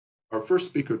Our first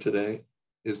speaker today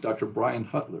is Dr. Brian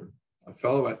Hutler, a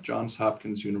fellow at Johns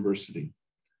Hopkins University.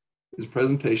 His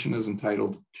presentation is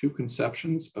entitled Two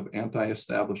Conceptions of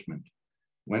Anti-Establishment.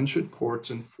 When should courts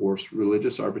enforce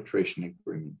religious arbitration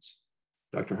agreements?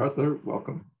 Dr. Hutler,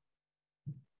 welcome.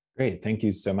 Great, thank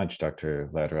you so much, Dr.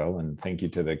 Latterell, and thank you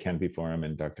to the Canopy Forum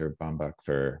and Dr. Baumbach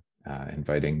for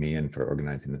inviting me and for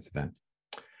organizing this event.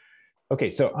 Okay,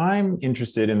 so I'm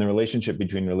interested in the relationship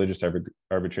between religious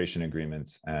arbitration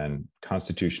agreements and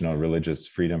constitutional religious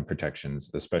freedom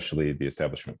protections, especially the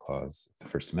Establishment Clause of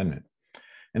the First Amendment.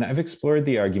 And I've explored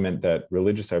the argument that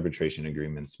religious arbitration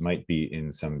agreements might be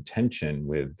in some tension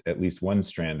with at least one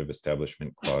strand of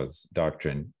Establishment Clause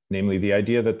doctrine, namely the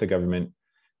idea that the government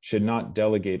should not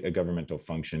delegate a governmental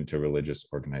function to religious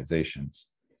organizations.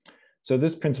 So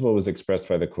this principle was expressed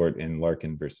by the court in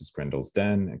Larkin versus Grendel's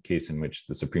Den, a case in which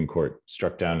the Supreme Court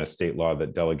struck down a state law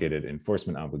that delegated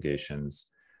enforcement obligations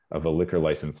of a liquor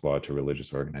license law to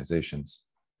religious organizations.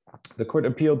 The court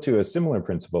appealed to a similar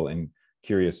principle in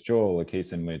Curious Joel, a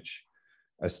case in which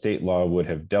a state law would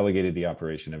have delegated the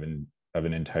operation of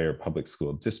an entire public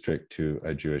school district to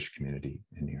a Jewish community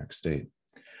in New York State.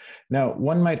 Now,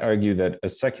 one might argue that a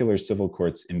secular civil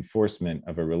court's enforcement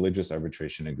of a religious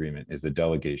arbitration agreement is a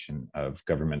delegation of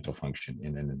governmental function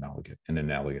in an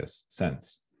analogous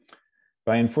sense.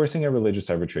 By enforcing a religious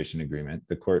arbitration agreement,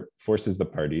 the court forces the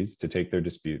parties to take their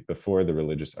dispute before the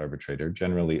religious arbitrator,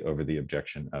 generally over the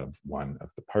objection of one of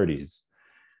the parties.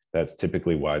 That's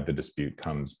typically why the dispute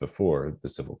comes before the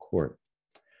civil court.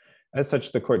 As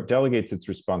such, the court delegates its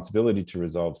responsibility to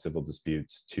resolve civil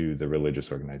disputes to the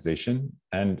religious organization,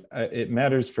 and it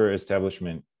matters for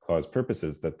Establishment Clause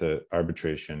purposes that the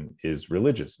arbitration is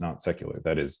religious, not secular.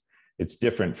 That is, it's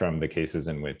different from the cases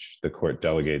in which the court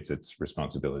delegates its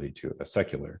responsibility to a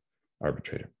secular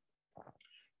arbitrator.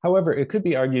 However, it could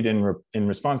be argued in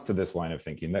response to this line of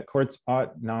thinking that courts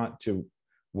ought not to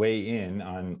weigh in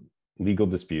on legal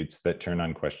disputes that turn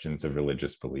on questions of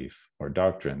religious belief or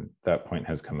doctrine. That point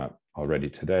has come up already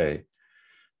today.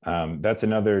 That's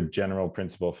another general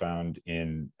principle found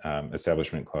in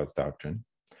Establishment Clause doctrine.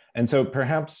 And so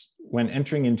perhaps when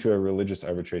entering into a religious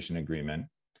arbitration agreement,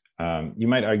 you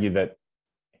might argue that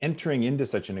entering into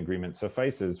such an agreement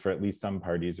suffices for at least some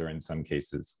parties, or in some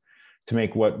cases, to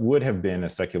make what would have been a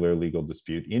secular legal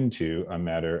dispute into a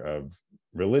matter of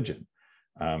religion,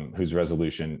 whose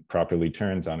resolution properly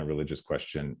turns on a religious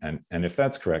question. And if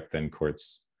that's correct, then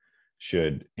courts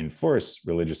should enforce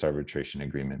religious arbitration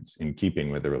agreements in keeping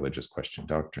with the religious question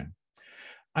doctrine.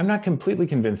 I'm not completely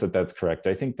convinced that that's correct.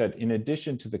 I think that in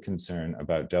addition to the concern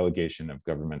about delegation of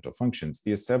governmental functions,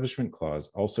 the Establishment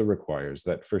Clause also requires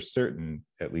that for certain,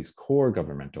 at least core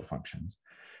governmental functions,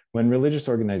 when religious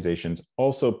organizations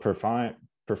also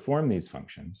perform these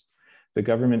functions, the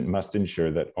government must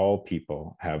ensure that all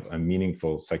people have a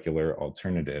meaningful secular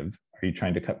alternative. Are you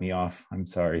trying to cut me off? I'm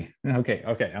sorry. Okay,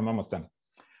 I'm almost done.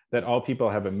 That all people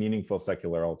have a meaningful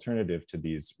secular alternative to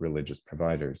these religious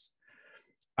providers.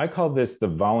 I call this the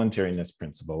voluntariness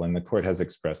principle, and the court has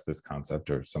expressed this concept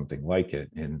or something like it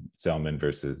in Zellman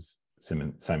versus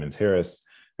Simons-Harris,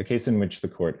 a case in which the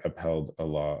court upheld a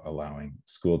law allowing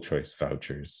school choice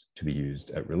vouchers to be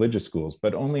used at religious schools,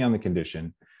 but only on the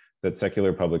condition that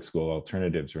secular public school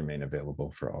alternatives remain available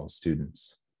for all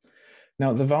students.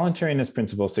 Now, the voluntariness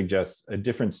principle suggests a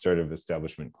different sort of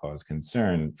Establishment Clause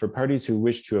concern. For parties who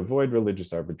wish to avoid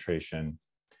religious arbitration,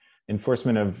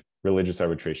 enforcement of religious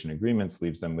arbitration agreements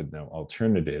leaves them with no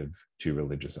alternative to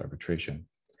religious arbitration.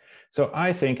 So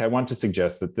I want to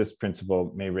suggest that this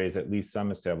principle may raise at least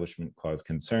some Establishment Clause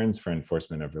concerns for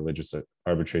enforcement of religious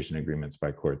arbitration agreements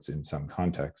by courts in some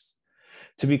contexts.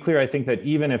 To be clear, I think that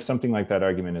even if something like that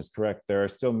argument is correct, there are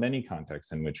still many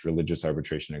contexts in which religious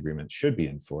arbitration agreements should be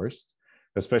enforced,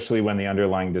 especially when the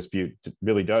underlying dispute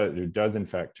really does in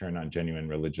fact turn on genuine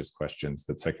religious questions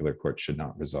that secular courts should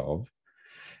not resolve.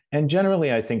 And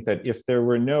generally, I think that if there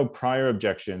were no prior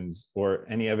objections or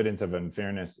any evidence of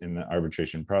unfairness in the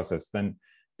arbitration process, then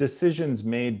decisions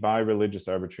made by religious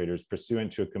arbitrators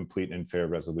pursuant to a complete and fair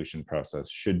resolution process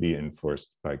should be enforced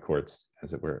by courts,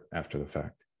 as it were, after the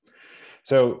fact.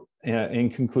 So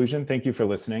in conclusion, thank you for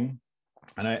listening.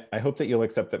 And I hope that you'll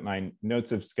accept that my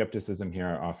notes of skepticism here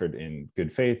are offered in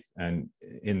good faith and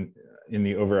in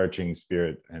the overarching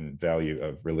spirit and value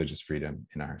of religious freedom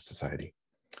in our society.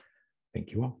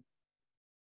 Thank you all.